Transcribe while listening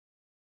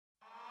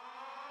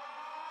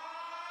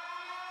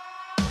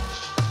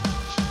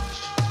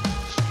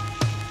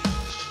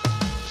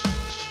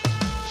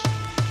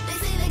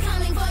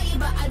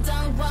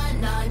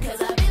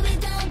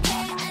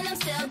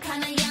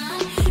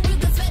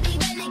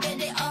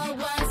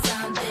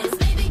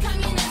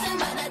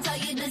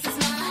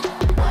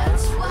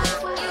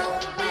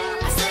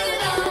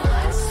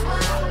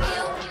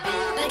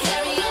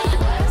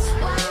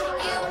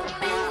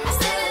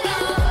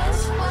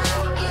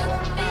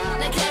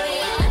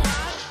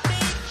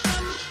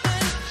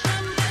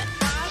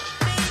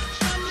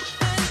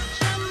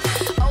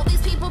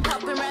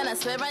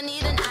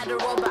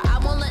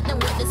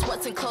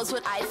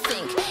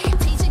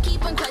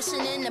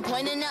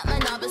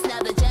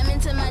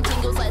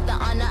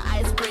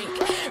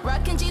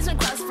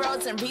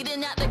cards and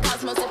reading out the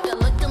cosmos. If they're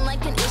looking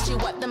like an issue,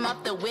 wipe them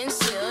off the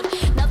windshield.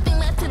 Nothing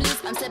left to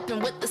lose, I'm sipping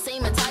with the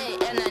same attire.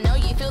 And I know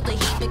you feel the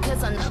heat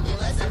because I'm nothing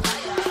less than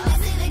fire.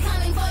 They say they're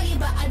coming for you,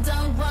 but I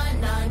don't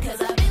want none,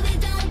 cause I really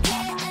don't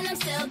care and I'm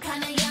still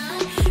kinda young.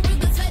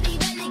 Ruthless, ready,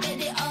 renegade,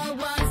 they all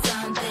want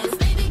something.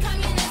 Baby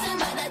communism,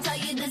 but I tell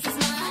you this is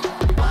mine.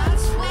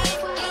 Watch what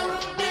you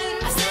do.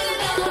 I said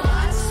it all.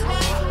 Watch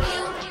what you do.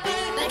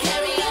 They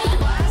carry on.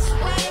 Watch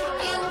what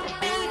you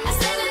do. I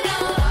said it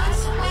all.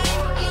 Watch what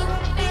you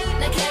do.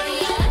 They carry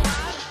on.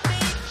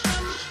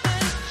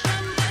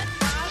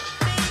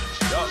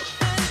 Yo.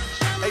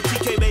 Hey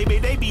TK baby,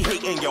 they be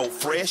hating yo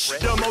fresh.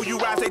 The more you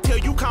rise, they tell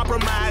you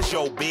compromise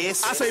your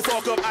best. I say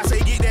fuck up, I say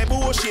get that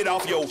bullshit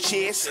off your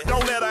chest.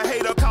 Don't let a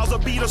hater cause a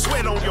beat of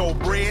sweat on your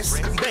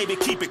breast. Baby,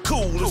 keep it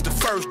cool, it's the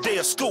first day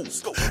of school.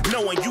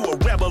 Knowing you a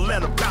rebel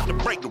and about to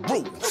break the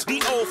rules.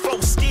 The old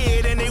folks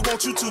scared and they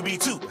want you to be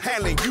too.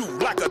 Handling you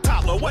like a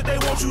toddler, what they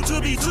want you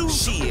to be too.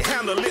 Shit,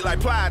 handle it like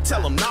Plied,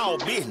 tell them no,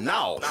 bitch,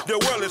 no. The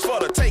world is for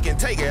the taking,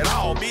 take it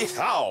all, bitch,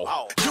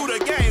 all. You the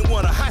game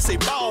winner, I say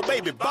ball,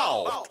 baby,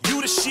 ball.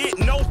 You the shit,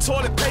 no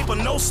toilet paper,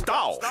 no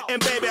stall.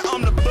 And baby,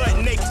 I'm the butt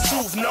naked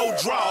truth, no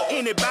draw.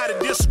 Anybody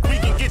disagree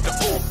can get the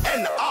ooh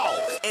and the all.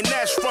 And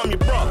that's from your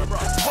brother,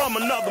 from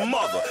another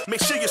mother.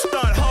 Make sure you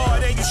stunt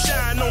hard and you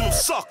shine on them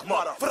suck,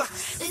 mother.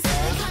 They say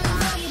they're coming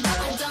for you, but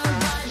I don't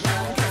want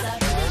none, cause I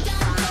really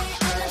don't care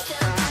and I'm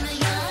still kinda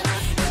young.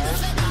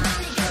 Ruthless, ready,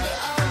 renegade, they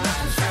all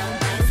want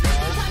something.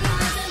 Baby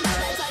communism, but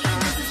I tell you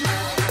this is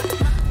mine.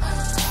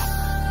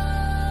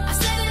 I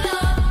said it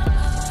all.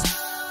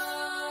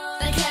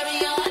 They carry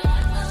on.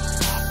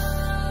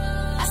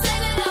 I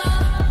said it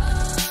all.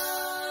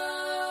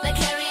 They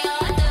carry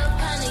on. Still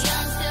kinda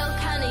young, still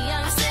kinda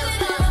young. I said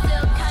it all.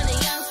 Still kinda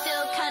young,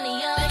 still kinda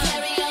young. They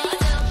carry on.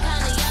 Still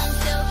kinda young,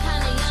 still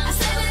kinda young. I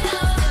said it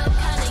all. Still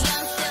kinda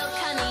young, still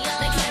kinda young.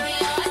 They carry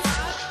on.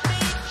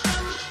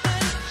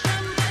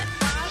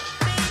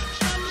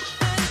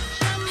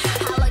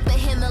 I like the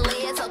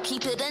Himalayas, I'll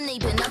keep it and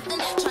ain't been nothing.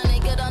 Trying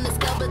to get on the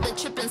scale, but the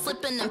tripping,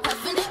 slipping and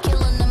puffing.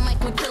 Killing the mic,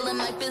 we're killing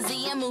my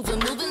busy and moving.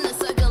 The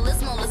circle is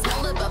smaller,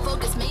 but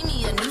focus made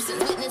me a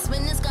nuisance.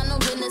 Witness, got no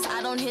witness.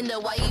 I don't hinder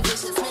why you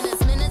vicious.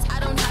 Minutes, I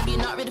don't have you,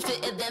 not ready to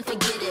fit it, then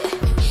forget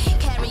it.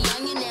 Carry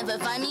on, you never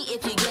find me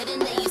if you get in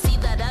there. You see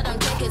that I don't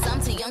care, cause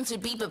I'm too young to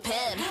be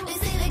prepared. They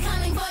say they're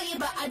coming for you,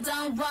 but I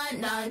don't want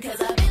none, cause